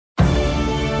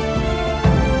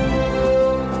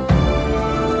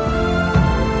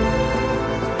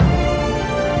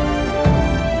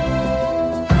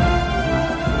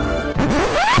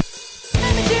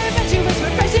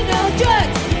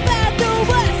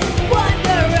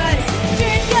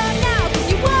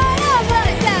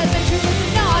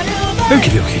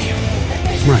Okie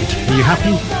dokie. Right, are you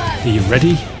happy? Are you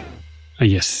ready? Are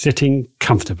you sitting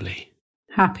comfortably?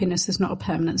 Happiness is not a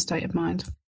permanent state of mind.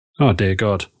 Oh, dear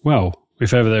God. Well,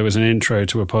 if ever there was an intro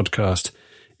to a podcast,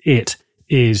 it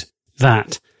is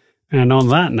that. And on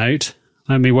that note,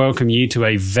 let me welcome you to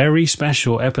a very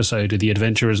special episode of the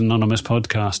Adventurers Anonymous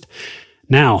podcast.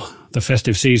 Now, the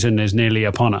festive season is nearly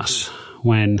upon us,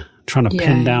 when trying to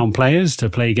pin down players to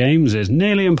play games is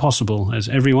nearly impossible, as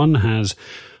everyone has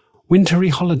wintry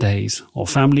holidays or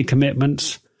family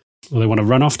commitments, or they want to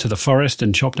run off to the forest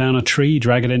and chop down a tree,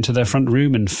 drag it into their front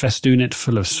room and festoon it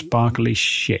full of sparkly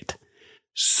shit.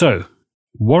 So,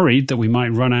 worried that we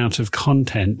might run out of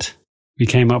content, we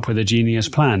came up with a genius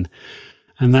plan.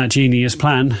 And that genius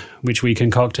plan, which we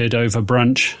concocted over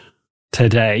brunch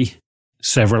today,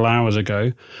 several hours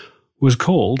ago, was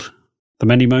called The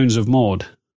Many Moans of Maud,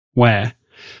 where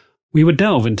we would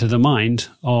delve into the mind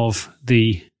of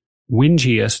the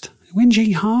whingiest,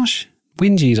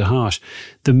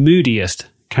 the moodiest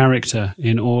character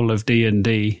in all of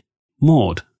D&D,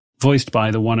 Maud, voiced by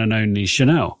the one and only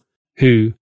Chanel,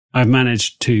 who I've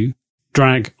managed to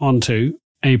drag onto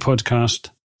a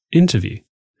podcast interview.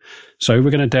 So we're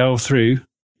going to delve through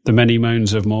the many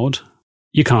moans of Maud.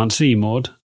 You can't see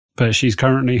Maud, but she's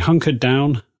currently hunkered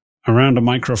down around a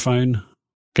microphone,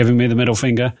 giving me the middle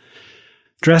finger,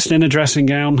 dressed in a dressing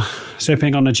gown,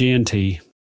 sipping on a G&T,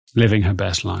 living her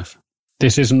best life.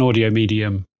 This is an audio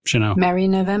medium, Chanel. Merry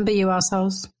November, you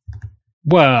assholes.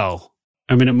 Well,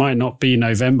 I mean, it might not be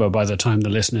November by the time the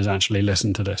listeners actually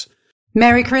listen to this.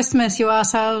 Merry Christmas, you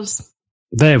assholes.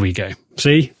 There we go.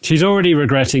 See, she's already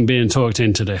regretting being talked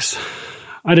into this.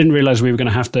 I didn't realise we were going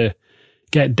to have to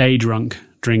get day drunk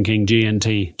drinking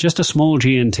G&T. Just a small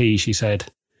G&T, she said.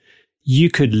 You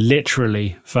could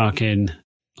literally fucking,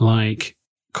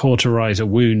 cauterize a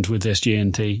wound with this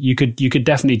G&T. You could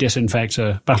definitely disinfect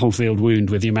a battlefield wound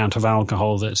with the amount of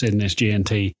alcohol that's in this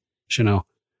G&T, Chanel.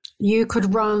 You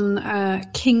could run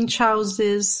King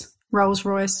Charles's Rolls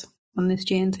Royce on this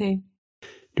G&T.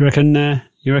 Do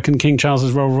you reckon King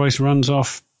Charles's Rolls Royce runs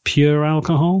off pure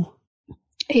alcohol?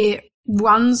 It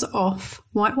runs off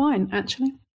white wine,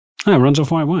 actually. Oh, it runs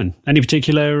off white wine. Any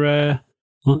particular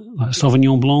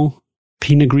Sauvignon Blanc,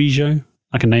 Pinot Grigio?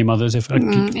 I can name others if I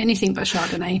can. Anything but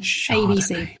Chardonnay.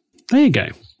 ABC. There you go.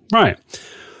 Right.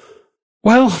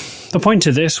 Well, the point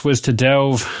of this was to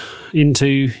delve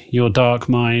into your dark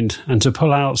mind and to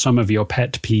pull out some of your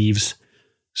pet peeves.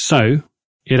 So,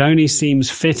 it only seems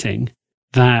fitting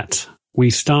that we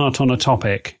start on a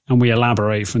topic and we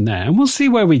elaborate from there, and we'll see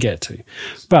where we get to.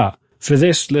 But for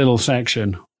this little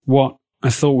section, what I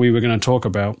thought we were going to talk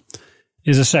about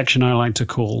is a section I like to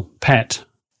call Pet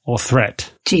or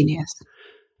Threat. Genius.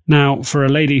 Now, for a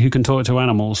lady who can talk to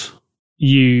animals,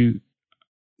 you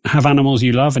have animals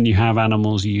you love and you have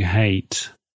animals you hate.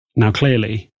 Now,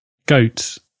 clearly,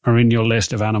 goats are in your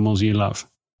list of animals you love.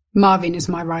 Marvin is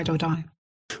my ride or die.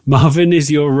 Marvin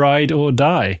is your ride or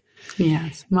die?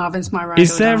 Yes, Marvin's my ride or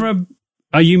die.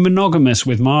 Are you monogamous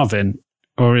with Marvin,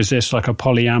 or is this like a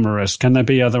polyamorous? Can there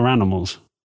be other animals?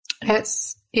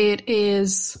 It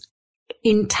is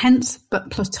intense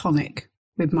but platonic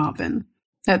with Marvin.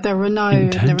 There are no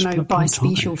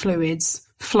bispecial fluids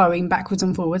flowing backwards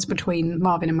and forwards between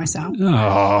Marvin and myself.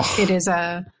 Oh, it is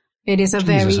a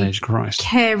very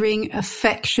caring,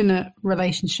 affectionate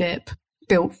relationship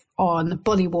built on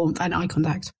body warmth and eye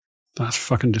contact. That's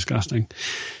fucking disgusting.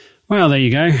 Well, there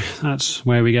you go. That's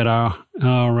where we get our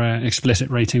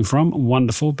explicit rating from.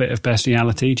 Wonderful bit of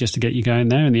bestiality just to get you going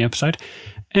there in the episode.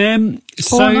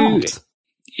 So,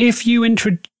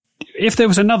 if there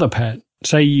was another pet,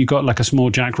 say you got like a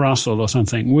small Jack Russell or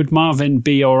something, would Marvin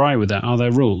be all right with that? Are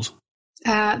there rules?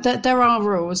 There are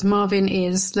rules. Marvin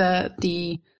is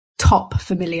the top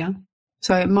familiar.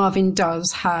 So Marvin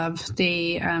does have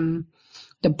the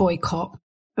boycott,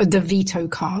 the veto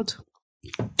card.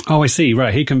 Oh, I see.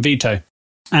 Right, he can veto,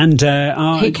 and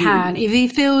he can if he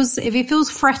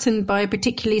feels threatened by a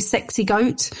particularly sexy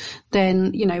goat.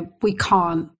 Then we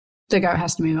can't. The goat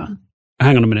has to move on.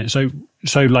 Hang on a minute. So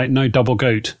like no double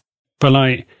goat, but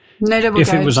like no double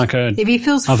goat. It was like if he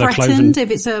feels threatened,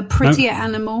 if it's a prettier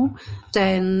animal,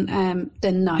 then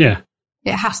no. Yeah,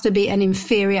 it has to be an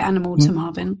inferior animal to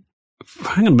Marvin.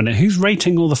 Hang on a minute. Who's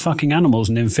rating all the fucking animals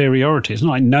in inferiority? It's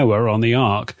not like Noah on the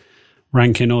Ark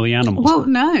ranking all the animals. Well,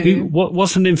 no.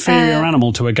 What's an inferior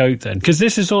animal to a goat then? Because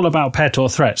this is all about pet or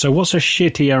threat. So what's a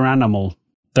shittier animal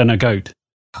than a goat?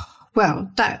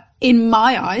 Well, that in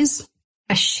my eyes,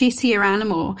 a shittier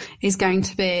animal is going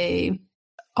to be,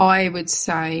 I would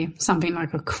say, something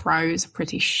like a crow is a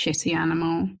pretty shitty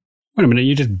animal. Wait a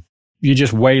minute. You're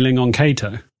just wailing on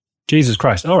Cato. Jesus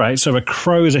Christ. All right, so a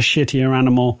crow is a shittier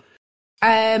animal.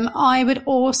 I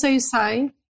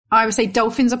would say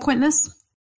dolphins are pointless.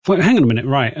 Wait, hang on a minute.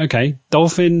 Right, okay.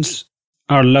 Dolphins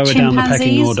are lower down the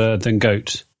pecking order than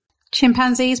goats.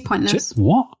 Chimpanzees, pointless.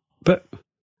 What? But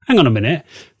hang on a minute.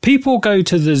 People go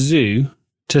to the zoo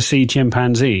to see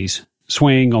chimpanzees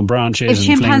swing on branches. If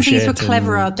chimpanzees were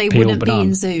cleverer, they wouldn't be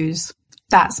in zoos.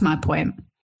 That's my point.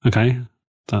 Okay,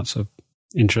 that's an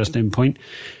interesting point.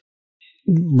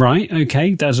 Right,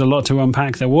 okay, there's a lot to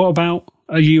unpack there. What about,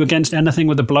 are you against anything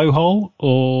with a blowhole,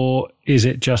 or is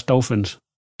it just dolphins?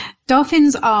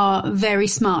 Dolphins are very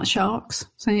smart sharks.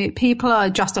 So people are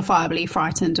justifiably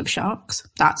frightened of sharks.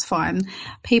 That's fine.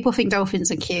 People think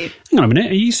dolphins are cute. Hang on a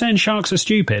minute, are you saying sharks are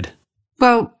stupid?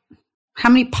 Well, how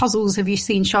many puzzles have you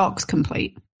seen sharks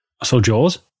complete? I saw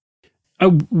Jaws.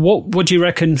 Oh, what do you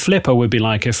reckon Flipper would be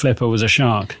like if Flipper was a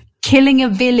shark? Killing a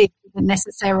village isn't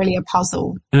necessarily a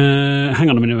puzzle. Hang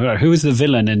on a minute. Who is the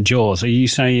villain in Jaws? Are you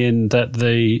saying that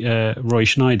the Roy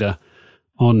Schneider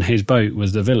on his boat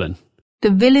was the villain? The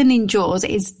villain in Jaws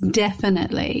is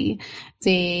definitely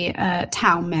the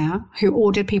town mayor who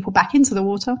ordered people back into the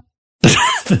water.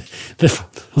 the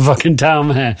fucking town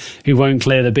mayor who won't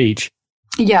clear the beach.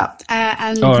 Yeah,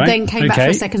 and then came back for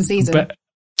a second season. But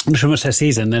I'm sure what's their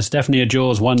season. There's definitely a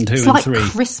Jaws 1, 2, it's and like 3.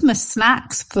 Christmas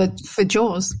snacks for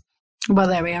Jaws. Well,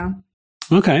 there we are.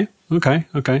 Okay.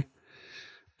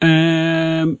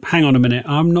 Hang on a minute.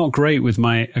 I'm not great with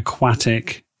my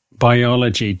aquatic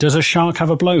biology. Does a shark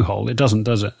have a blowhole? It doesn't,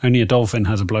 does it? Only a dolphin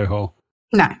has a blowhole.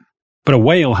 No. But a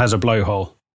whale has a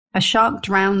blowhole. A shark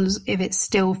drowns if it's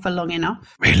still for long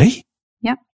enough. Really?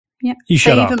 Yep. You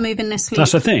shut up. They even move in their sleep.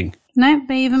 That's a thing? No,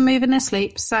 they even move in their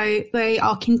sleep. So they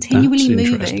are continually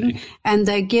moving and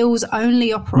their gills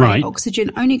only operate. Right.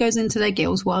 Oxygen only goes into their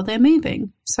gills while they're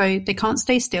moving. So they can't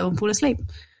stay still and fall asleep.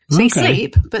 So they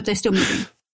sleep, but they're still moving.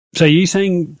 So you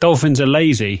saying dolphins are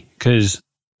lazy because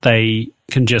they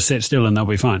can just sit still and they'll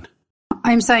be fine?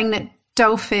 I'm saying that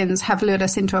dolphins have lured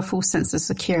us into a false sense of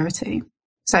security.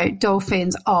 So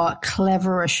dolphins are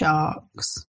cleverer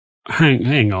sharks.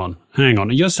 Hang on.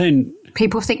 You're saying...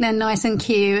 People think they're nice and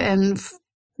cute and...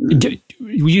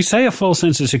 You say a false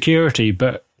sense of security,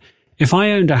 but if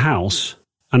I owned a house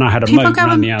and I had a moat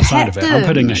around the outside of it, I'm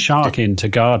putting a shark in to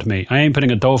guard me. I ain't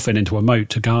putting a dolphin into a moat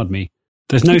to guard me.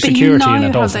 There's no security in a dolphin. But you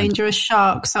know how dangerous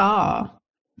sharks are.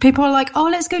 People are like, oh,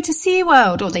 let's go to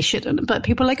SeaWorld. Or they shouldn't. But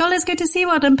people are like, oh, let's go to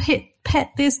SeaWorld and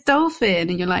pet this dolphin.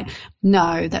 And you're like,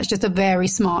 no, that's just a very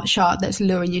smart shark that's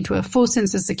luring you to a false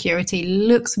sense of security,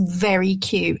 looks very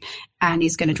cute, and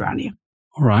is going to drown you.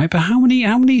 All right, but how many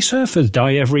surfers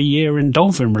die every year in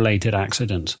dolphin-related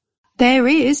accidents? There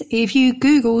is. If you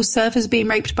Google surfers being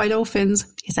raped by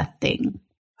dolphins, it's a thing.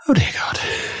 Oh, dear God.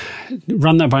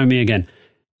 Run that by me again.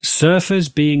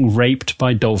 Surfers being raped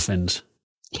by dolphins.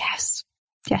 Yes.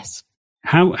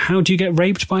 How do you get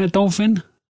raped by a dolphin?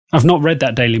 I've not read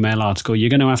that Daily Mail article. You're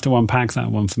going to have to unpack that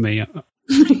one for me.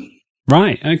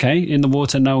 Right, okay. In the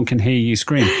water, no one can hear you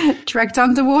scream. Dragged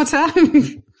underwater.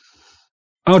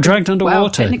 Oh, dragged underwater. Well,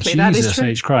 technically, that is true.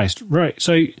 Jesus H. Christ. Right,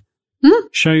 so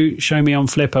show me on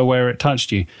Flipper where it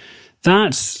touched you.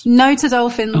 That's... No to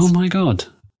dolphins. Oh, my God.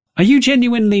 Are you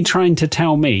genuinely trying to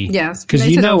tell me? Yes. Because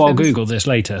you know I'll Google this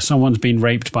later. Someone's been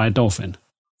raped by a dolphin.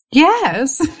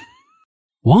 Yes.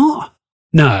 What?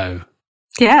 No.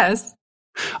 Yes.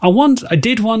 I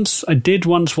did once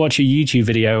watch a YouTube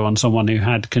video on someone who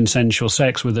had consensual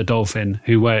sex with a dolphin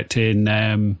who worked in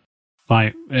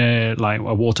like a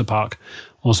water park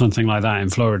or something like that in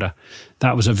Florida.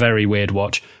 That was a very weird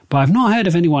watch. But I've not heard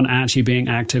of anyone actually being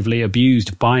actively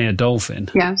abused by a dolphin.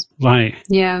 Yes. Right.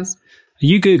 Yes. Are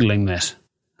you Googling this?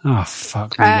 Oh,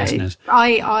 fuck me, listeners.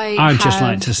 I'd just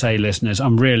like to say, listeners,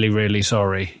 I'm really, really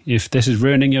sorry if this is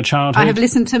ruining your childhood. I have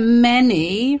listened to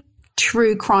many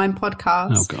true crime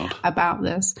podcasts about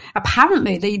this.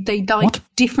 Apparently, they like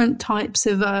different types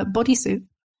of bodysuit.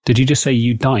 Did you just say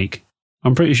you dyke?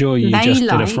 I'm pretty sure you did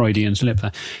a Freudian slip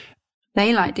there.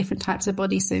 They like different types of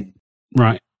bodysuit.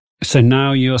 Right. So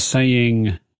now you're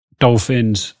saying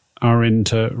dolphins are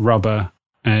into rubber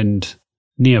and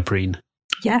neoprene?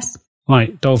 Yes.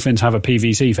 Like, dolphins have a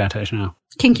PVC fetish now.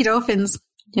 Kinky dolphins,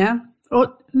 yeah.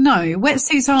 Or no,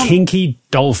 wetsuits aren't... Kinky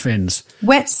dolphins.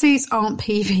 Wetsuits aren't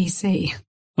PVC.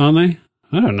 Aren't they?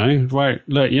 I don't know. Right,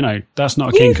 look, that's not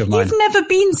a kink of mine. You've never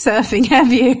been surfing,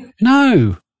 have you?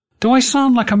 No. Do I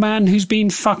sound like a man who's been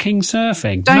fucking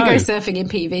surfing? Don't go surfing in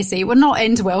PVC. It will not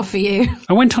end well for you.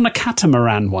 I went on a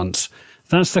catamaran once.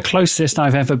 That's the closest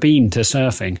I've ever been to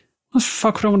surfing. What the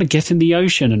fuck would I want to get in the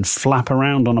ocean and flap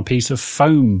around on a piece of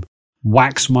foam?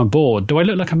 Wax my board? Do I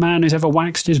look like a man who's ever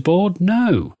waxed his board?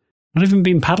 No. Not even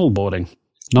been paddleboarding.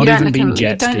 Not even been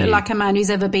jet skiing. You don't look like a man who's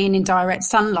ever been in direct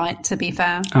sunlight, to be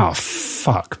fair. Oh,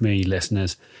 fuck me,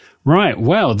 listeners. Right,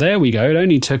 well, there we go. It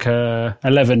only took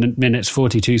 11 minutes,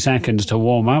 42 seconds to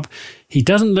warm up. He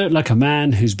doesn't look like a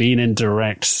man who's been in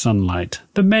direct sunlight.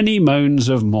 The many moans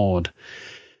of Maud.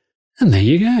 And there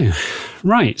you go.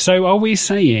 Right, so are we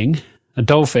saying a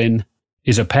dolphin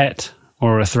is a pet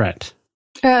or a threat?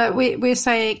 We're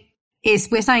saying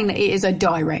that it is a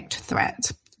direct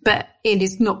threat, but it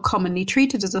is not commonly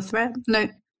treated as a threat. No.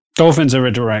 Dolphins are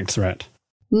a direct threat.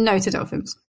 No to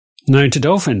dolphins. No to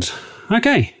dolphins.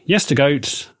 Okay. Yes to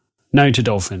goats. No to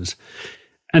dolphins.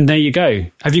 And there you go.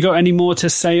 Have you got any more to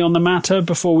say on the matter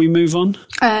before we move on?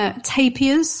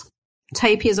 Tapirs.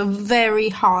 Tapirs are very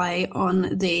high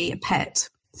on the pet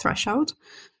threshold.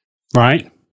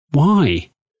 Right. Why?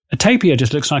 A tapir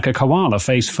just looks like a koala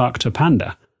face-fucked a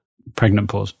panda. Pregnant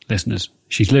pause, listeners.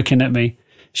 She's looking at me.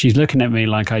 She's looking at me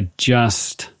like I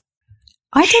just...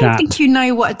 I don't think you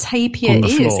know what a tapir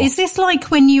is. Floor. Is this like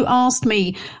when you asked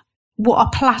me what a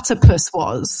platypus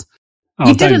was? Oh,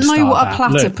 you didn't know what a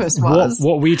platypus was.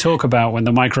 What we talk about when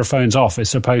the microphone's off is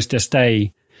supposed to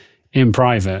stay in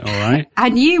private, all right?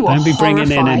 And you were Don't be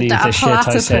bringing in any of the shit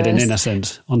I said in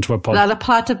innocence onto a podcast. That a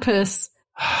platypus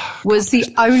was the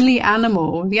only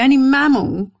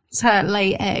mammal to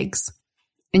lay eggs.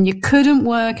 And you couldn't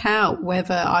work out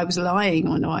whether I was lying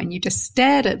or not. And you just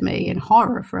stared at me in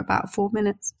horror for about 4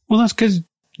 minutes. Well, that's because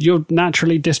you're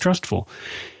naturally distrustful.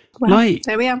 Well,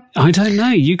 there we are. I don't know.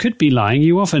 You could be lying.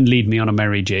 You often lead me on a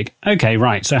merry jig. Okay,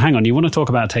 right. So hang on. You want to talk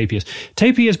about tapirs.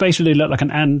 Tapirs basically look like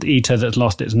an anteater that's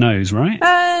lost its nose, right?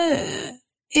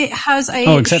 It has a...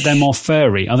 Oh, except they're more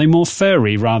furry. Are they more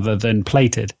furry rather than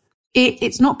plated?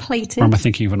 It's not plated. Or am I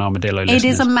thinking of an armadillo? It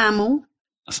is a mammal.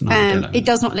 That's an armadillo. It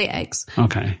does not lay eggs.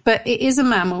 Okay. But it is a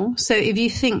mammal. So if you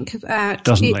think that...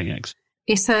 Doesn't lay eggs.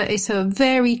 It's a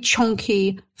very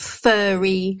chunky,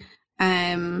 furry...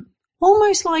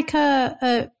 almost like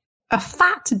a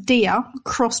fat deer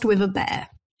crossed with a bear,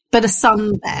 but a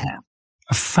sun bear.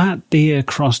 A fat deer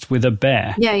crossed with a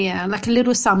bear? Yeah, like a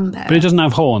little sun bear. But it doesn't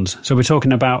have horns, so we're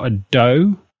talking about a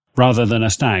doe rather than a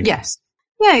stag? Yes.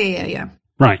 Yeah.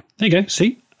 Right, there you go.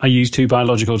 See? I used 2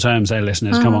 biological terms there,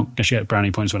 listeners. Come on, guess you get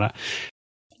brownie points for that.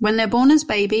 When they're born as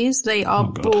babies, they are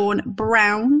born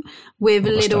brown with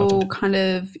little kind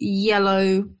of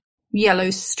yellow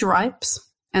stripes.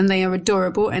 And they are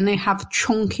adorable, and they have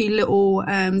chunky little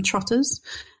trotters.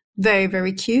 Very,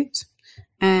 very cute.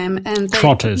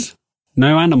 Trotters.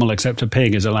 No animal except a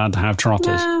pig is allowed to have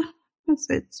trotters.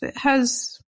 It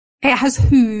has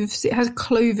hooves. It has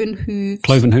cloven hooves.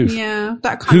 Cloven hoof? Yeah,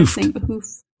 that kind of thing, the hoof.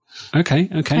 Okay.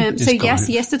 So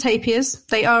yes, the tapirs.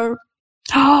 They are...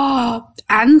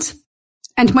 And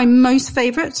my most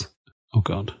favourite... Oh,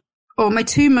 God. Or my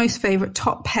 2 most favourite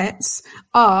top pets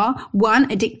are,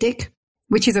 1, a dik-dik,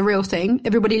 which is a real thing.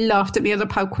 Everybody laughed at me on the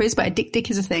pub quiz, but a dik-dik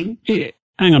is a thing.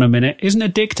 Hang on a minute. Isn't a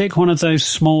dik-dik one of those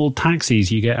small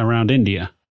taxis you get around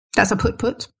India? That's a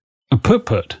put-put. A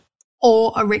put-put?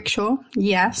 Or a rickshaw,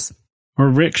 yes. Or a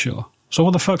rickshaw. So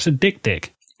what the fuck's a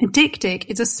dik-dik? A dik-dik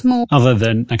is a small... Other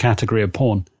than a category of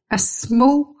porn. A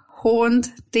small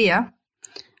horned deer.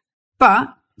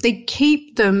 But they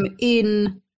keep them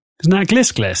in... Isn't that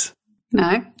gliss-gliss?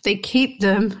 No, they keep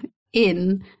them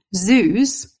in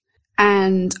zoos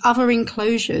and other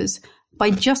enclosures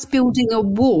by just building a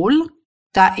wall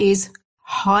that is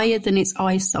higher than its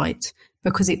eyesight,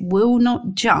 because it will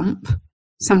not jump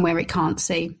somewhere it can't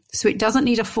see. So it doesn't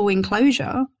need a full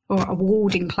enclosure or a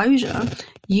walled enclosure.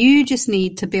 You just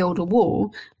need to build a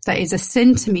wall that is 1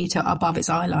 centimetre above its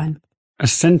eye line. 1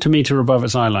 centimetre above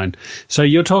its eye line. So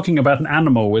you're talking about an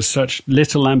animal with such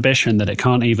little ambition that it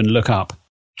can't even look up.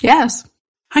 Yes.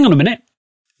 Hang on a minute.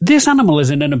 This animal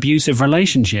is in an abusive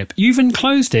relationship. You've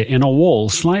enclosed it in a wall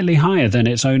slightly higher than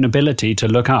its own ability to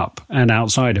look up and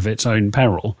outside of its own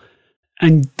peril.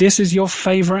 And this is your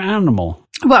favourite animal.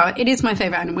 Well, it is my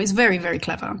favourite animal. It's very, very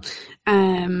clever.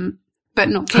 But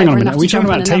not clever. Hang on a minute. Are we talking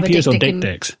about tapirs or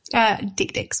dik-diks?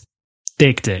 Dik-diks.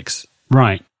 Dik-diks.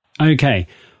 Right. Okay.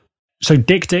 So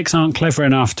dik-diks aren't clever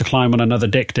enough to climb on another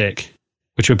dik-dik,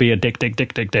 which would be a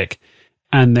dik-dik-dik-dik-dik,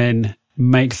 and then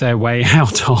make their way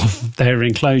out of their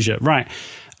enclosure. Right.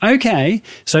 Okay.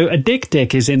 So a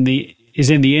dik-dik is in the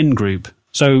in group.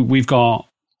 So we've got...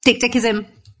 Dik-dik is in.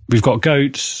 We've got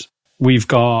goats. We've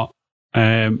got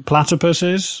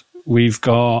platypuses. We've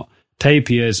got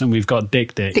tapirs, and we've got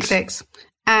dik-diks. Dik-diks.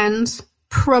 And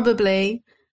probably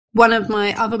one of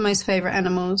my other most favourite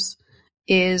animals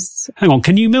is... Hang on.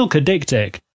 Can you milk a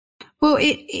dik-dik? Well,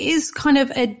 it is kind of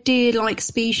a deer-like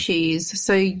species,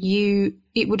 so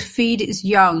it would feed its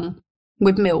young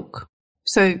with milk.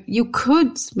 So you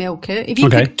could milk it. If you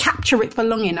could capture it for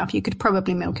long enough, you could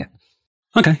probably milk it.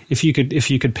 Okay. If you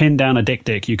could pin down a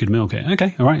dick, you could milk it.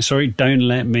 Okay. All right. Sorry. Don't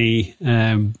let me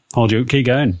hold you. Keep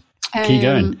going. Keep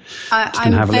going. Just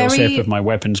going to have a little sip of my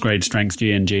weapons grade strength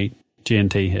G&T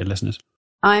here, listeners.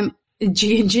 I'm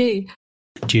G&G.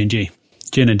 G&G.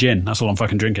 Gin and gin. That's all I'm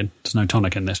fucking drinking. There's no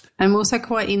tonic in this. I'm also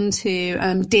quite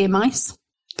into deer mice.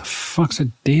 The fuck's a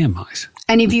deer mice?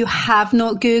 And if you have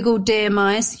not Googled deer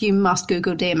mice, you must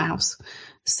Google deer mouse.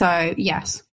 So,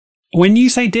 yes. When you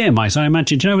say deer mice, I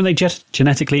imagine, do you know when they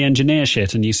genetically engineer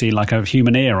shit and you see like a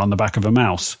human ear on the back of a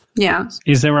mouse? Yeah.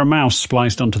 Is there a mouse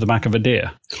spliced onto the back of a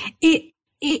deer? It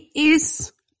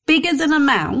is bigger than a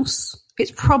mouse.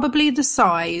 It's probably the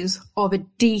size of a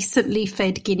decently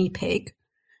fed guinea pig.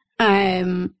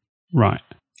 Right.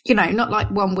 You know, not like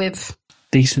one with...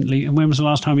 Decently? And when was the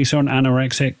last time you saw an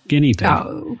anorexic guinea pig?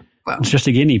 Oh, well... It's just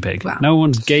a guinea pig. Well, no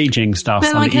one's gauging stuff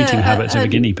on like the eating habits of a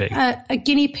guinea pig. A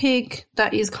guinea pig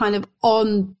that is kind of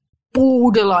on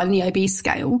borderline the obese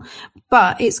scale,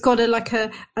 but it's got a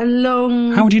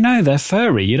long... How would you know? They're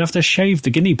furry. You'd have to shave the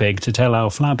guinea pig to tell how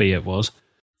flabby it was.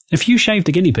 If you shaved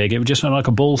the guinea pig, it would just look like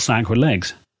a ball sack with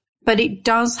legs. But it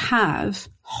does have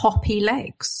hoppy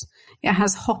legs. It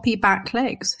has hoppy back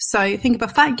legs. So think of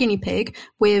a fat guinea pig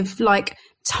with like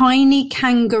tiny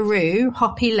kangaroo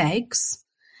hoppy legs,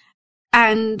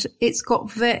 and it's got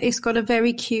a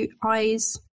very cute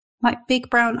eyes, like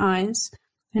big brown eyes,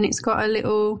 and it's got a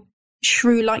little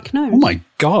shrew-like nose. Oh my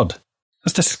God.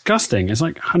 That's disgusting. It's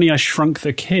like Honey, I Shrunk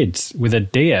the Kids with a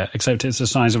deer, except it's the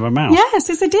size of a mouse. Yes,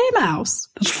 it's a deer mouse.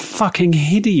 That's fucking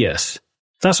hideous.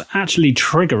 That's actually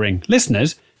triggering.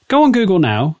 Listeners, go on Google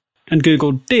now and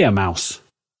Google deer mouse.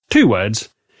 2 words.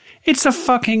 It's a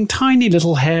fucking tiny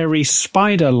little hairy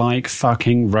spider-like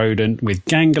fucking rodent with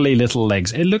gangly little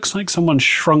legs. It looks like someone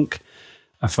shrunk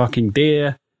a fucking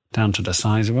deer down to the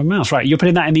size of a mouse. Right, you're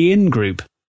putting that in the in group.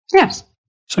 Yes.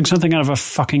 It's like something out of a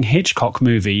fucking Hitchcock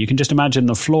movie. You can just imagine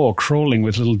the floor crawling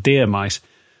with little deer mice.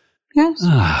 Yes.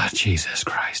 Ah, Jesus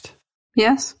Christ.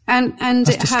 Yes, and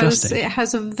it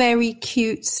has a very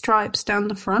cute stripes down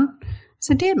the front. It's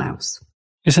a deer mouse.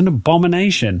 It's an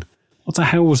abomination. What the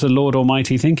hell was the Lord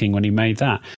Almighty thinking when he made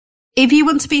that? If you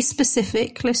want to be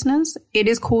specific, listeners, it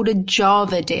is called a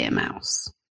Java deer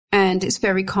mouse. And it's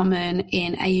very common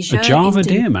in Asia. A Java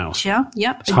deer mouse? Yep.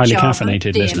 It's highly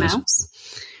caffeinated, listeners. Mouse.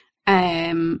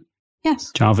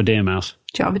 Yes. Java deer mouse.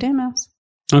 Java deer mouse.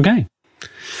 Okay.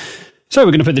 So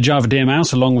we're going to put the Java deer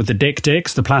mouse along with the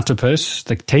dicks, the platypus,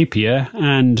 the tapir,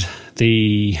 and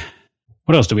the...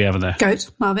 What else do we have in there?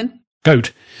 Goat, Marvin.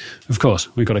 Goat. Of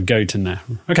course, we've got a goat in there.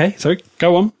 Okay, so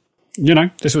go on. You know,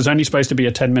 this was only supposed to be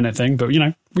a 10-minute thing, but, you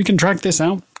know, we can drag this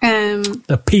out.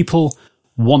 The people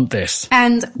want this.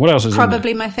 And what else is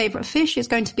probably my favourite fish is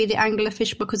going to be the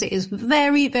anglerfish because it is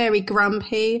very, very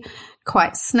grumpy,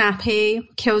 quite snappy,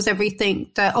 kills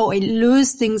everything, it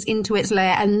lures things into its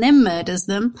lair and then murders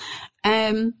them.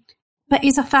 But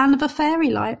is a fan of a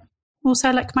fairy light,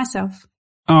 also like myself.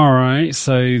 All right,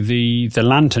 so the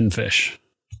lanternfish.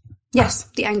 Yes,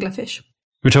 the anglerfish.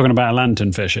 We're talking about a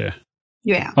lanternfish here.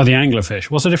 Yeah. Oh, the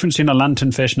anglerfish. What's the difference between a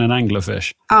lanternfish and an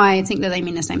anglerfish? I think that they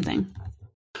mean the same thing.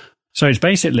 So it's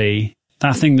basically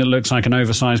that thing that looks like an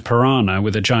oversized piranha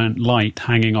with a giant light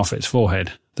hanging off its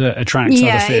forehead that attracts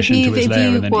other fish into its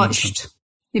lair and then eats them.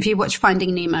 If you watch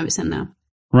Finding Nemo, it's in there.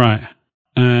 Right.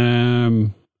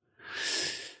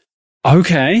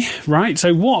 Okay, right.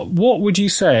 So what would you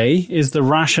say is the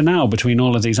rationale between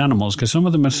all of these animals? Because some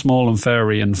of them are small and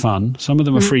furry and fun. Some of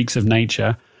them are freaks of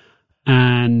nature.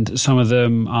 And some of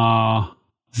them are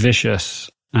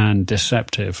vicious and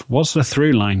deceptive. What's the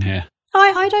through line here?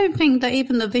 I don't think that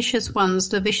even the vicious ones,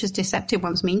 the vicious, deceptive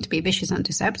ones mean to be vicious and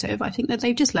deceptive. I think that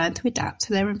they've just learned to adapt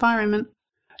to their environment.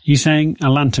 You saying a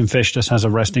lanternfish just has a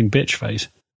resting bitch face?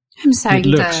 I'm saying it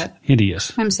looks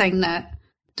hideous. I'm saying that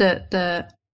the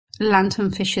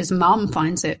lanternfish's mum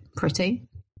finds it pretty.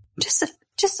 Just,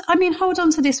 I mean, hold on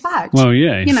to this fact. Well,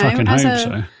 yeah, you know, fucking hope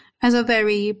so. As a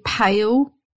very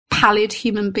pallid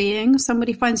human being,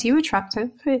 somebody finds you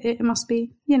attractive. It must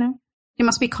be, you know, it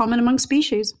must be common among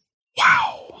species.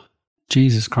 Wow.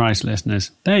 Jesus Christ,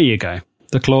 listeners. There you go.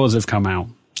 The claws have come out.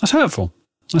 That's hurtful.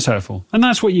 That's hurtful. And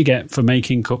that's what you get for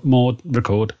making more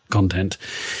record content.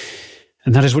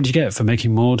 And that is what you get for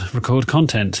making more record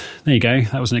content. There you go.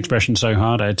 That was an expression so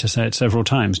hard I had to say it several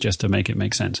times just to make it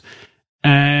make sense.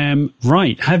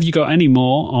 Right. Have you got any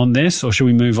more on this, or should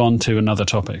we move on to another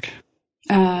topic?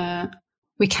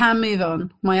 We can move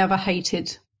on. My other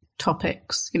hated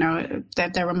topics, you know,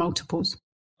 there are multiples.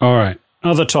 All right.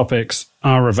 Other topics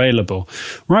are available.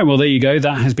 Right. Well, there you go.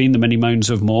 That has been the Many Moans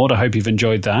of Maud. I hope you've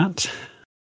enjoyed that.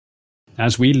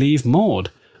 as we leave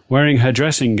Maud, wearing her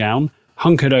dressing gown,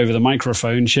 hunkered over the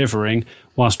microphone, shivering,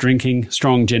 whilst drinking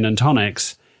strong gin and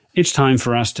tonics. It's time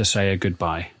for us to say a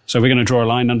goodbye. So we're going to draw a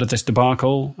line under this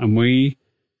debacle, and we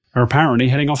are apparently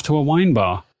heading off to a wine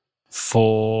bar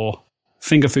for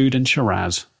finger food and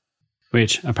Shiraz,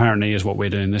 which apparently is what we're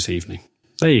doing this evening.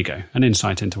 There you go, an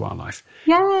insight into our life.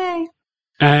 Yay!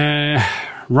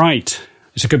 Right.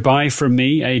 It's a goodbye from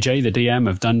me, AJ, the DM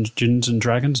of Dungeons and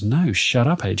Dragons. No, shut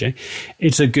up, AJ.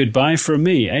 It's a goodbye from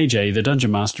me, AJ, the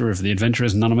Dungeon Master of the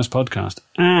Adventurers Anonymous podcast.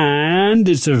 And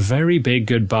it's a very big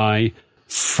goodbye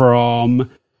from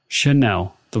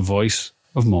Chanel, the voice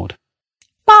of Maud.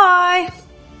 Bye!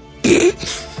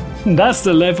 That's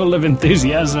the level of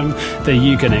enthusiasm that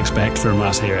you can expect from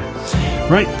us here.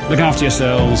 Right, look after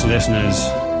yourselves, listeners.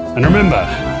 And remember,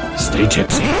 stay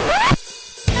gypsy.